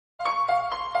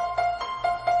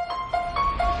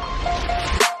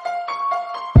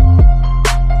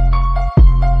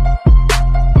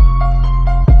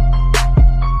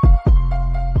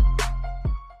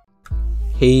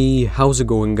Hey, how's it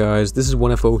going guys? This is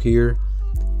 1FO here.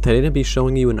 Today I'm going to be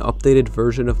showing you an updated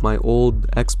version of my old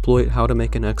exploit, how to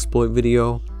make an exploit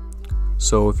video.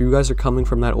 So if you guys are coming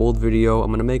from that old video, I'm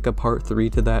going to make a part 3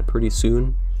 to that pretty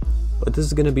soon. But this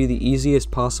is going to be the easiest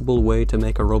possible way to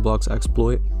make a Roblox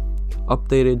exploit.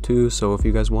 Updated too, so if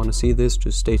you guys want to see this,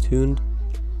 just stay tuned.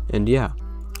 And yeah,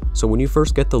 so when you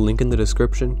first get the link in the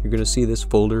description, you're going to see this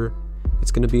folder.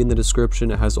 It's going to be in the description.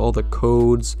 It has all the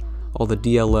codes, all the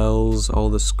DLLs, all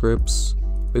the scripts,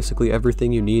 basically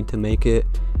everything you need to make it.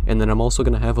 And then I'm also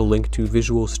going to have a link to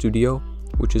Visual Studio,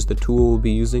 which is the tool we'll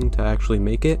be using to actually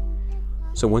make it.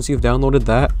 So once you've downloaded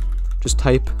that, just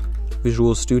type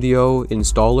Visual Studio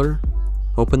installer,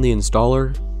 open the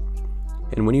installer,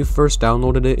 and when you first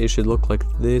downloaded it, it should look like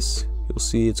this. You'll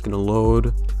see it's going to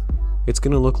load. It's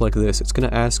going to look like this. It's going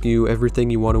to ask you everything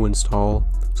you want to install.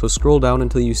 So scroll down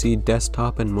until you see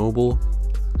desktop and mobile.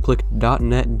 Click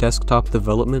 .NET Desktop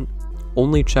Development.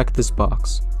 Only check this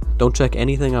box. Don't check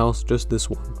anything else, just this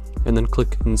one. And then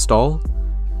click Install.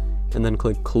 And then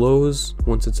click Close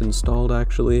once it's installed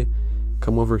actually.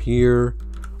 Come over here.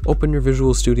 Open your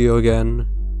Visual Studio again.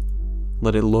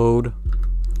 Let it load.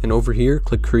 And over here,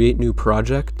 click Create New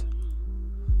Project.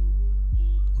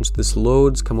 Once this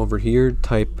loads, come over here,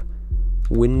 type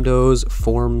Windows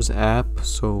Forms App.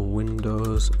 So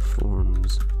Windows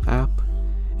Forms App.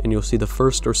 And you'll see the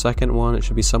first or second one, it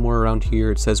should be somewhere around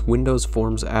here. It says Windows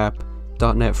Forms App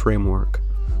 .NET Framework.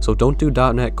 So don't do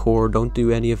 .NET Core, don't do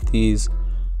any of these,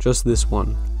 just this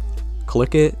one.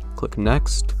 Click it, click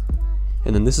Next,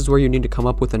 and then this is where you need to come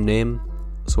up with a name.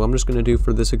 So I'm just going to do,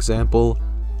 for this example,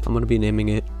 I'm going to be naming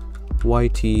it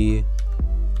YT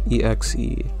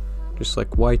EXE, just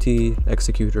like YT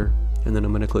Executor. And then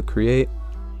I'm going to click Create.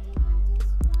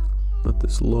 Let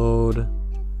this load.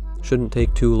 Shouldn't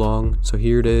take too long, so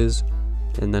here it is.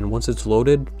 And then once it's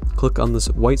loaded, click on this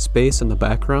white space in the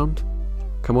background,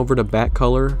 come over to back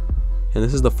color, and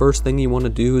this is the first thing you want to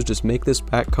do, is just make this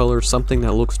back color something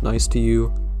that looks nice to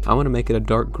you. I'm going to make it a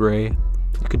dark gray.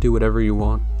 You could do whatever you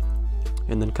want.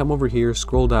 And then come over here,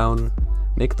 scroll down,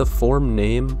 make the form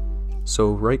name. So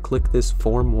right click this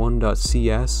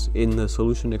form1.cs in the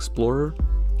Solution Explorer,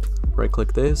 right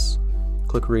click this,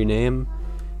 click rename,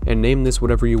 and name this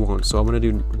whatever you want. So I'm going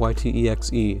to do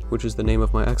YTEXE, which is the name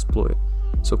of my exploit.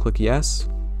 So click yes,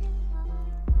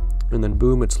 and then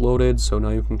boom, it's loaded. So now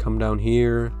you can come down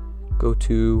here, go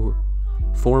to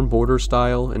form border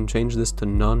style and change this to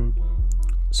none.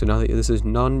 So now that this is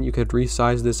none, you could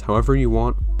resize this however you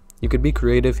want. You could be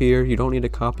creative here, you don't need to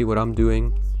copy what I'm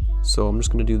doing. So I'm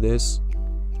just going to do this.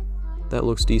 That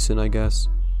looks decent, I guess.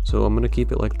 So I'm going to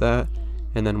keep it like that.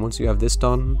 And then once you have this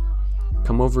done,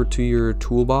 come over to your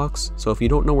toolbox. So if you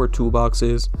don't know where toolbox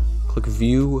is, click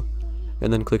view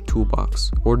and then click toolbox,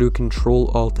 or do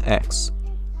Control-Alt-X.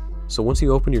 So once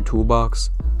you open your toolbox,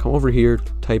 come over here,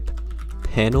 type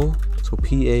panel, so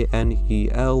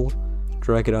P-A-N-E-L,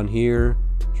 drag it on here,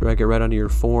 drag it right onto your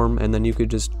form, and then you could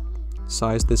just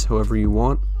size this however you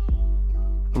want.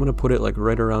 I'm gonna put it like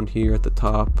right around here at the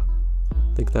top.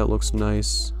 I think that looks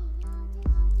nice.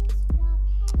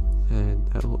 And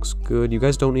that looks good. You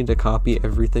guys don't need to copy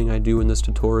everything I do in this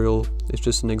tutorial. It's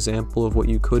just an example of what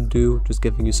you could do, just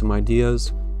giving you some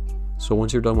ideas. So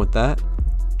once you're done with that,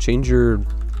 change your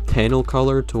panel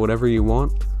color to whatever you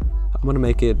want. I'm going to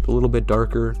make it a little bit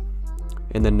darker.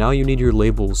 And then now you need your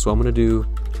labels. So I'm going to do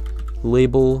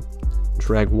label,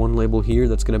 drag one label here,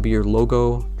 that's going to be your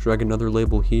logo, drag another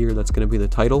label here, that's going to be the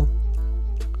title.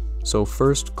 So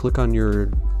first click on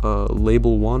your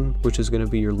label 1, which is going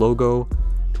to be your logo.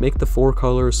 Make the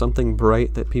forecolor something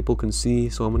bright that people can see,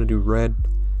 so I'm going to do red,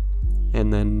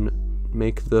 and then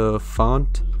make the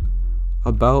font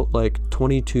about like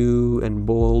 22 and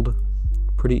bold,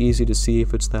 pretty easy to see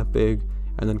if it's that big.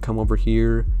 And then come over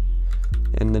here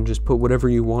and then just put whatever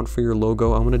you want for your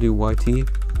logo. I'm going to do YT.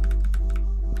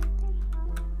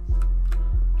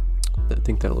 I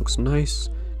think that looks nice.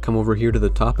 Come over here to the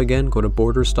top again, go to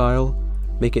border style,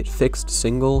 make it fixed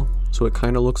single so it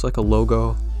kind of looks like a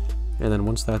logo. And then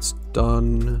once that's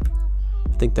done, I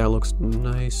think that looks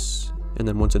nice. And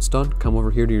then once it's done, come over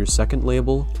here to your second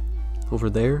label over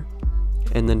there,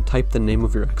 and then type the name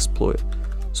of your exploit.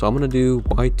 So I'm going to do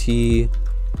YT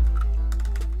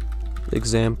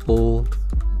example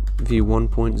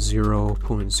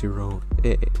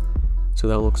v1.0.0a. So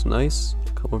that looks nice.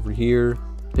 Come over here,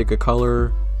 pick a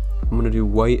color. I'm going to do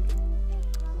white.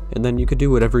 And then you could do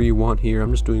whatever you want here.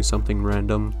 I'm just doing something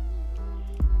random.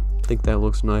 I think that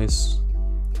looks nice.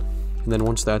 And then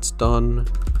once that's done,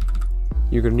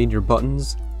 you're going to need your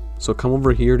buttons. So come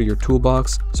over here to your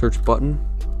toolbox, search button,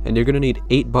 and you're going to need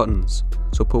 8 buttons.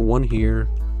 So put one here,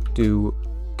 do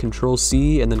Control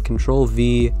C and then Control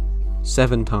V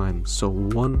 7 times. So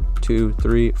 1, 2,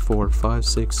 3, 4, 5,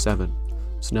 6, 7.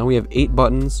 So now we have 8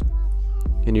 buttons,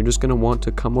 and you're just going to want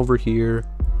to come over here,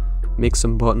 make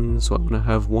some buttons. So I'm going to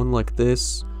have one like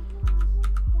this.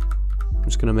 I'm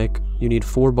just going to make, you need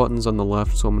 4 buttons on the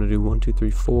left, so I'm going to do 1, 2,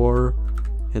 3, 4,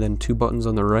 and then 2 buttons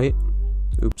on the right.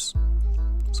 Oops.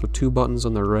 So 2 buttons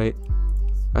on the right.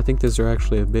 I think these are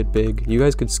actually a bit big. You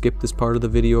guys could skip this part of the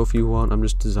video if you want. I'm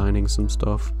just designing some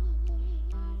stuff.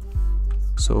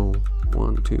 So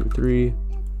 1, 2, 3.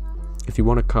 If you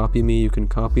want to copy me, you can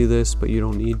copy this, but you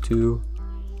don't need to.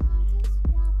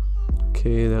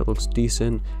 Okay, that looks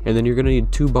decent. And then you're going to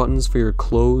need 2 buttons for your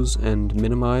close and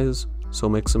minimize. So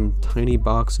make some tiny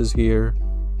boxes here.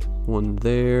 One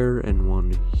there and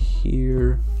one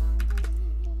here.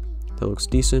 That looks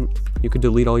decent. You could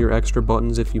delete all your extra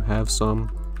buttons if you have some.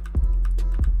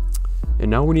 And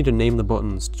now we need to name the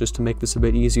buttons just to make this a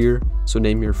bit easier. So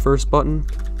name your first button,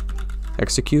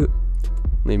 execute.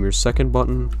 Name your second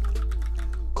button,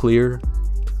 clear.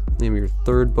 Name your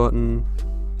third button,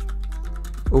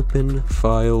 open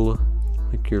file.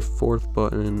 Make your fourth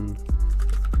button,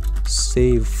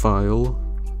 save file.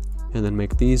 And then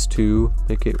make these 2,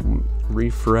 make it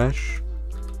refresh.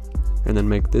 And then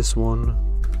make this one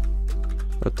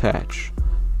attach.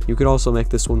 You could also make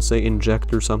this one say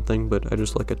inject or something, but I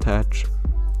just like attach.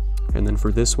 And then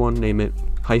for this one, name it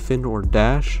hyphen or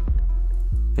dash,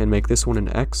 and make this one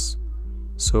an X.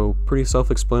 So pretty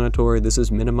self-explanatory. This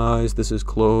is minimize, this is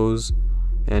close,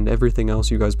 and everything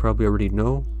else you guys probably already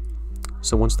know.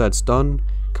 So once that's done,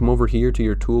 come over here to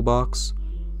your toolbox,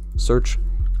 search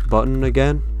button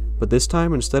again, but this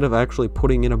time instead of actually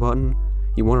putting in a button,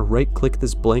 you want to right click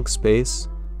this blank space.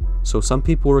 So some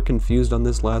people were confused on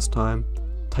this last time.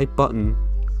 Type button,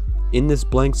 in this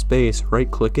blank space,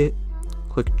 right click it,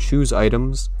 click choose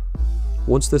items.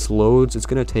 Once this loads, it's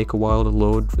going to take a while to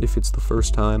load if it's the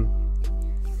first time.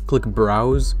 Click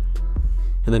browse,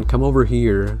 and then come over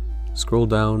here, scroll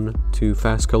down to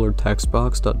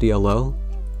fastColoredTextBox.dll,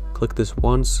 click this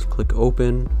once, click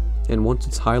open, and once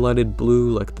it's highlighted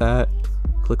blue like that,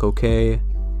 click OK.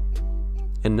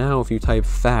 And now if you type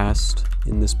fast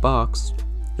in this box,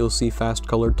 you'll see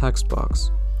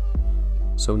fastColoredTextBox.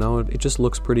 So now it just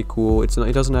looks pretty cool. It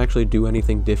doesn't actually do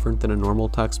anything different than a normal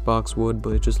text box would,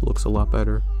 but it just looks a lot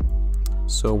better.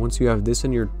 So once you have this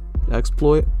in your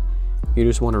exploit, you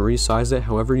just want to resize it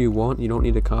however you want. You don't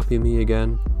need to copy me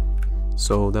again.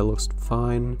 So that looks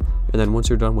fine. And then once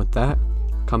you're done with that,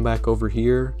 come back over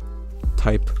here,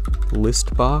 type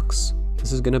list box.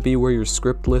 This is going to be where your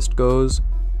script list goes.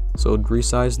 So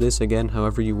resize this again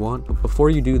however you want. But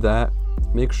before you do that,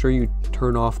 make sure you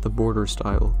turn off the border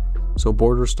style. So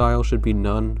border style should be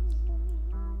none,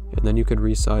 and then you could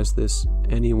resize this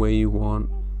any way you want.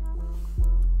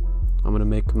 I'm gonna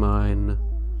make mine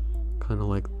kind of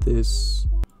like this.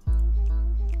 I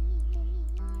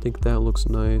think that looks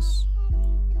nice.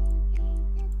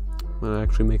 I'm gonna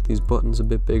actually make these buttons a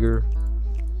bit bigger.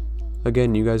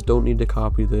 Again, you guys don't need to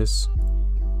copy this,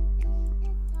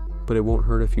 but it won't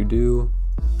hurt if you do.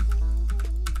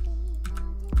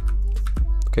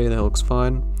 Okay, that looks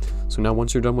fine. So now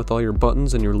once you're done with all your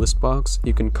buttons and your list box,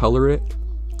 you can color it.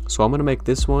 So I'm going to make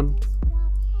this one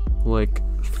like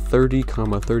 30,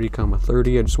 30,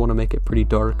 30. I just want to make it pretty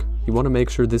dark. You want to make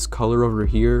sure this color over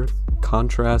here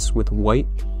contrasts with white,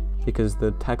 because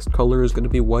the text color is going to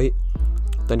be white.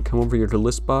 Then come over here to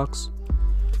list box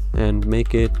and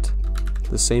make it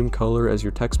the same color as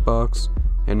your text box.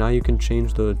 And now you can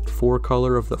change the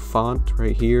forecolor of the font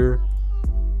right here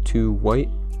to white.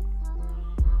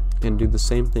 And do the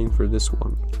same thing for this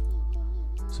one.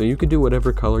 So you could do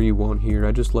whatever color you want here.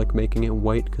 I just like making it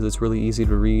white because it's really easy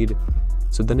to read.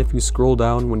 So then if you scroll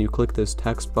down, when you click this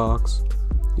text box,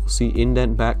 you'll see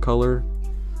indent back color.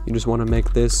 You just want to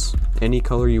make this any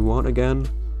color you want again.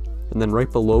 And then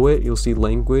right below it, you'll see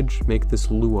language, make this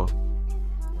LUA.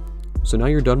 So now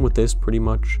you're done with this pretty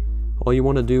much. All you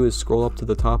want to do is scroll up to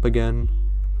the top again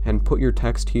and put your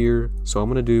text here. So I'm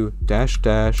going to do dash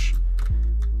dash.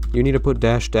 You need to put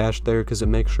dash dash there because it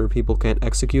makes sure people can't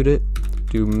execute it.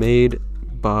 Do made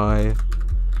by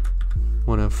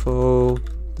 1FO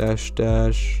dash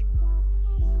dash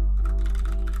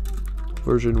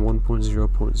version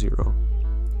 1.0.0.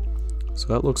 So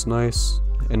that looks nice.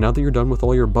 And now that you're done with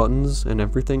all your buttons and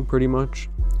everything pretty much,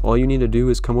 all you need to do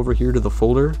is come over here to the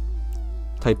folder,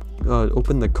 type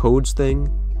open the codes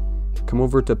thing, come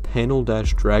over to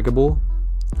panel-draggable,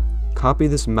 copy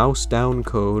this mouse down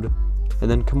code, and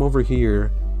then come over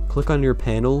here, click on your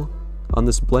panel, on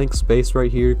this blank space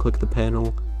right here, click the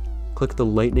panel, click the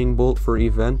lightning bolt for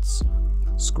events,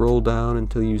 scroll down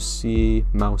until you see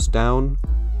mouse down,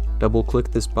 double click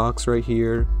this box right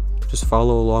here, just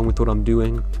follow along with what I'm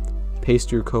doing,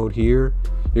 paste your code here.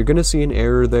 You're gonna see an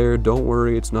error there, don't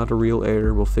worry, it's not a real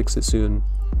error, we'll fix it soon.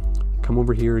 Come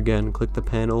over here again, click the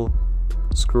panel,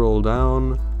 scroll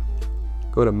down,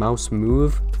 go to mouse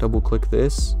move, double click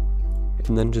this,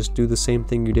 and then just do the same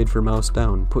thing you did for mouse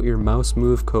down. Put your mouse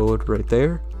move code right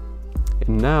there,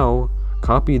 and now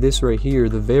copy this right here,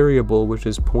 the variable which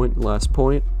is point last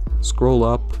point, scroll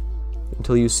up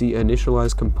until you see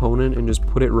initialize component and just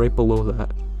put it right below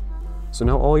that. So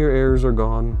now all your errors are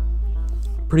gone.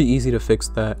 Pretty easy to fix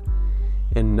that.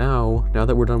 And now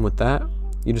that we're done with that,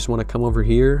 you just want to come over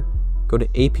here, go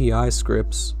to API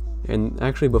scripts, and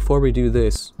actually before we do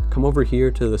this, come over here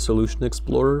to the Solution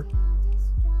Explorer,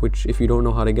 which if you don't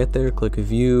know how to get there, click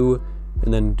View,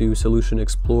 and then do Solution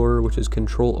Explorer, which is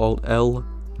Control-Alt-L,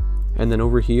 and then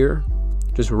over here,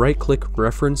 just right-click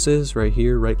References, right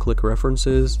here, right-click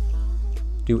References,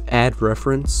 do Add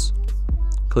Reference,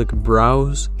 click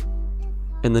Browse,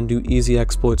 and then do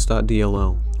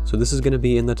EasyExploits.dll. So this is going to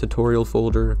be in the tutorial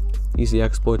folder,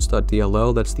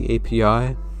 EasyExploits.dll, that's the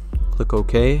API. Click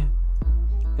OK,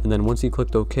 and then once you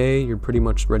clicked OK, you're pretty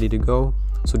much ready to go.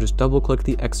 So just double click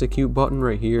the execute button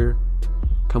right here,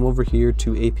 come over here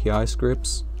to API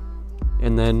scripts,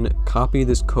 and then copy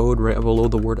this code right below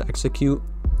the word execute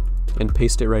and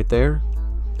paste it right there.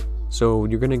 So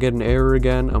you're going to get an error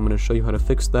again. I'm going to show you how to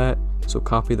fix that. So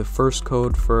copy the first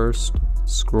code first,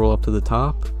 scroll up to the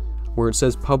top where it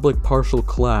says public partial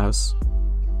class,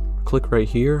 click right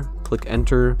here, click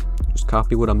enter, just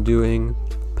copy what I'm doing,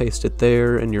 paste it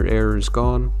there, and your error is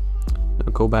gone.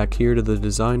 Now go back here to the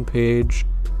design page,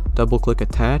 double click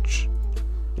attach,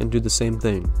 and do the same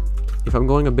thing. If I'm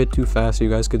going a bit too fast, you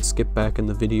guys could skip back in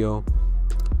the video.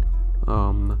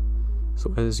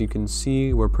 So as you can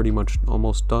see, we're pretty much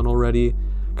almost done already.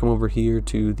 Come over here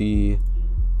to the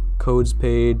codes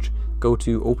page, go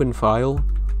to open file,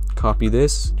 copy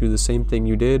this, do the same thing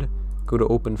you did, go to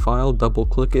open file, double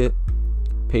click it,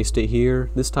 paste it here.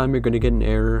 This time you're going to get an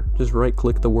error. Just right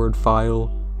click the word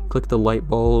file, click the light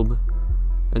bulb,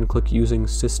 and click using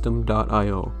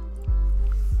system.io.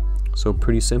 So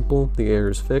pretty simple, the error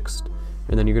is fixed.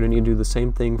 And then you're going to need to do the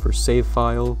same thing for save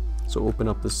file. So open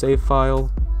up the save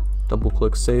file, double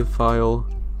click save file.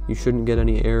 You shouldn't get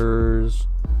any errors.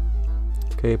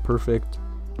 Okay, perfect.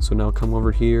 So now come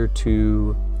over here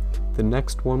to the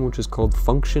next one, which is called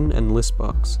function and list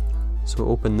box. So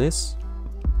open this,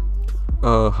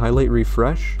 highlight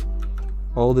refresh,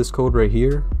 all this code right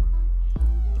here.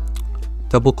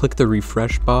 Double click the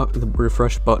refresh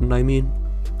button,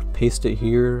 paste it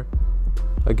here.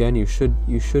 Again, you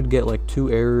should get like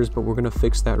 2 errors, but we're gonna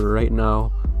fix that right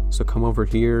now. So come over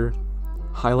here,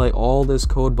 highlight all this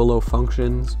code below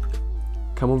functions,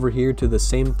 come over here to the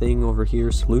same thing over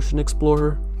here, Solution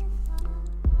Explorer,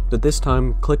 but this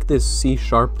time click this C#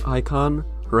 icon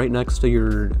right next to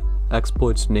your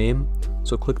exploit's name.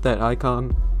 So click that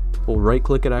icon, well, right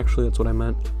click it, actually that's what I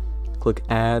meant, click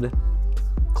add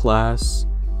class,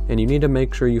 and you need to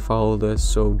make sure you follow this.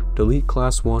 So delete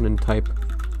class 1 and type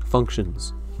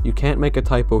functions. You can't make a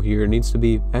typo here, it needs to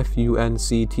be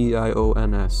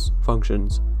functions,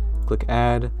 functions. Click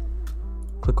add,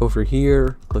 click over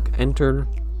here, click enter,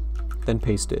 then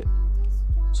paste it.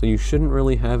 So you shouldn't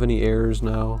really have any errors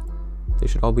now, they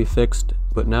should all be fixed,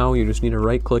 but now you just need to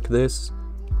right click this,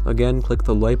 again click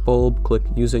the light bulb, click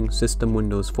using system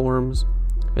Windows Forms,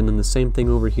 and then the same thing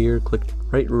over here, click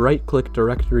right click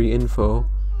directory info,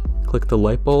 click the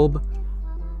light bulb,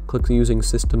 click using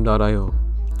system.io.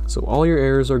 So all your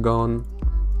errors are gone,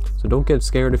 so don't get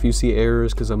scared if you see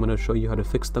errors because I'm going to show you how to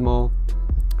fix them all.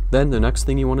 Then the next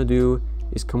thing you want to do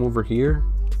is come over here,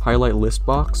 highlight list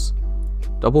box,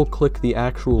 double click the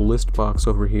actual list box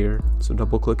over here, so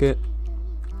double click it,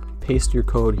 paste your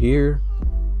code here,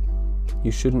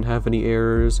 you shouldn't have any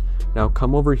errors. Now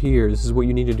come over here, this is what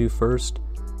you need to do first,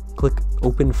 click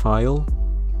open file,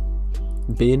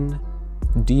 bin,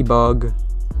 debug,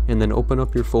 and then open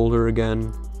up your folder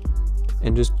again,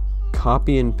 and just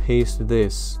copy and paste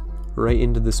this right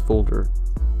into this folder.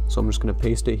 So I'm just going to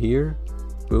paste it here,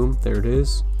 boom, there it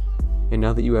is, and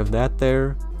now that you have that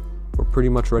there, we're pretty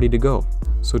much ready to go.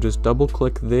 So just double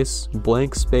click this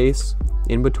blank space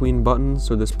in between buttons,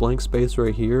 so this blank space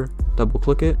right here, double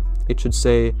click it, it should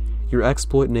say your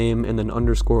exploit name and then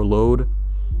underscore load.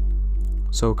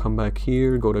 So come back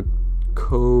here, go to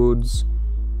codes,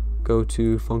 go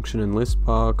to function and list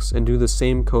box, and do the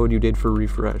same code you did for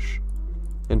refresh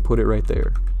and put it right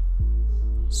there.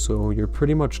 So you're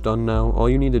pretty much done now. All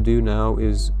you need to do now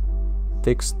is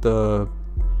fix the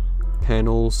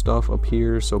panel stuff up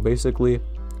here. So basically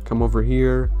come over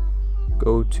here,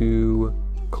 go to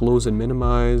close and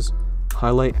minimize,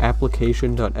 highlight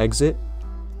application.exit,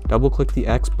 double click the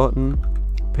X button,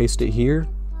 paste it here,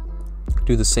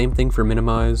 do the same thing for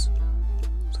minimize.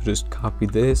 So just copy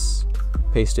this,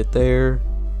 paste it there,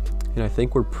 and I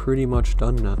think we're pretty much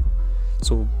done now.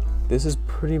 So this is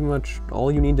pretty much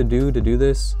all you need to do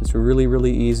this. It's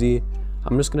really easy.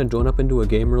 I'm just gonna join up into a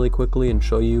game really quickly and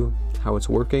show you how it's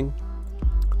working.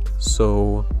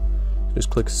 So just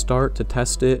click start to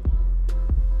test it.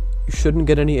 You shouldn't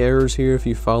get any errors here if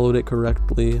you followed it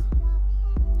correctly.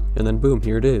 And then boom,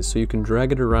 here it is. So you can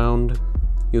drag it around.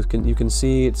 You can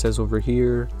see it says over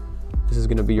here, this is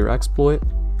gonna be your exploit.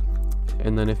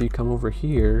 And then if you come over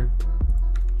here,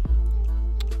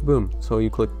 boom, so you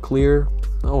click clear.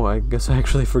 Oh, I guess I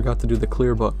actually forgot to do the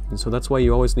clear button. So that's why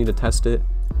you always need to test it.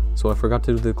 So I forgot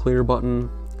to do the clear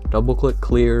button, double click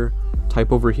clear,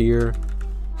 type over here,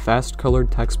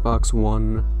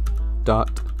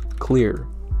 fastColoredTextBox.dll.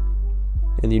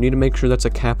 And you need to make sure that's a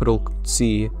capital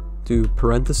C, do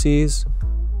parentheses,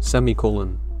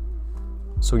 semicolon.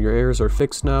 So your errors are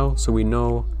fixed now, so we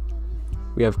know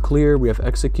we have clear, we have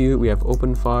execute, we have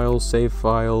open file, save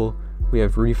file, we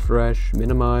have refresh,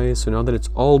 minimize. So now that it's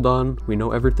all done, we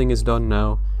know everything is done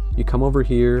now. You come over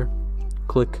here,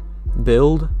 click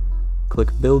build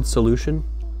solution.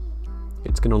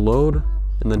 It's gonna load,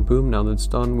 and then boom, now that it's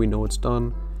done, we know it's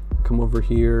done. Come over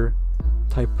here,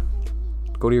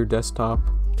 go to your desktop,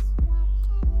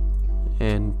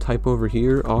 and type over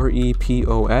here,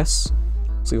 REPOS.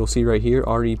 So you'll see right here,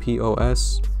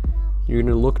 REPOS. You're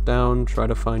gonna look down, try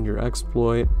to find your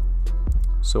exploit.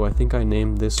 So I think I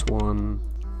named this one.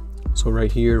 So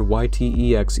right here,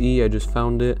 YTEXE, I just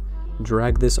found it.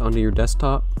 Drag this onto your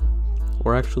desktop.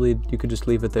 Or actually, you could just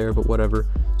leave it there, but whatever.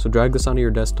 So drag this onto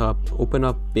your desktop, open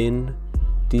up bin,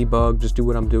 debug, just do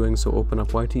what I'm doing. So open up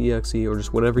YTEXE or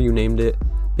just whatever you named it,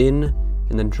 bin,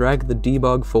 and then drag the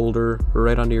debug folder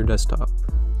right onto your desktop.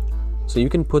 So you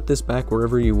can put this back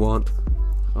wherever you want.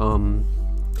 I'm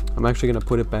actually gonna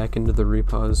put it back into the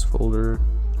repos folder.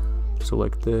 So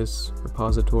like this,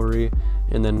 repository,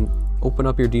 and then open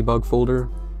up your debug folder.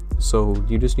 So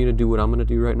you just need to do what I'm gonna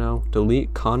do right now.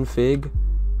 Delete config,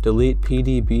 delete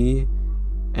pdb,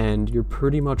 and you're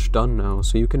pretty much done now.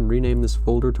 So you can rename this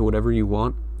folder to whatever you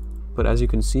want. But as you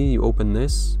can see, you open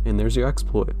this, and there's your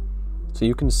exploit. So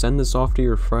you can send this off to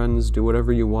your friends, do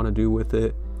whatever you want to do with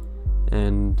it,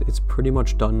 and it's pretty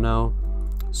much done now.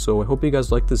 So I hope you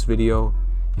guys liked this video.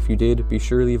 If you did, be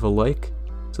sure to leave a like,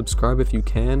 subscribe if you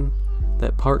can.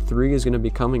 That part 3 is going to be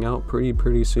coming out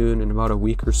pretty soon, in about a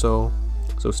week or so.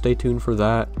 So stay tuned for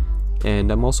that. And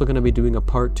I'm also going to be doing a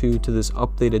part 2 to this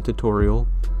updated tutorial.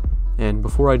 And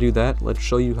before I do that, let's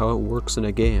show you how it works in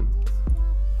a game.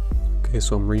 Okay,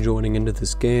 so I'm rejoining into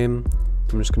this game.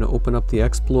 I'm just going to open up the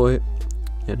exploit,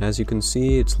 and as you can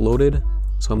see, it's loaded.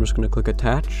 So I'm just going to click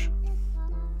attach,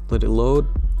 let it load,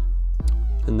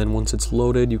 and then once it's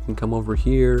loaded, you can come over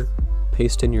here,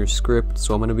 paste in your script.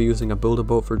 So I'm going to be using a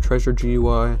Build-A-Boat for Treasure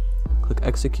GUI, click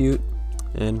execute,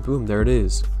 and boom, there it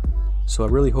is. So I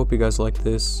really hope you guys like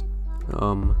this.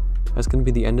 That's going to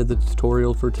be the end of the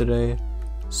tutorial for today.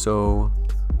 So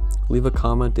leave a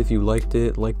comment if you liked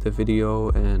it, like the video,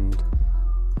 and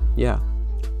yeah,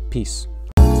 peace.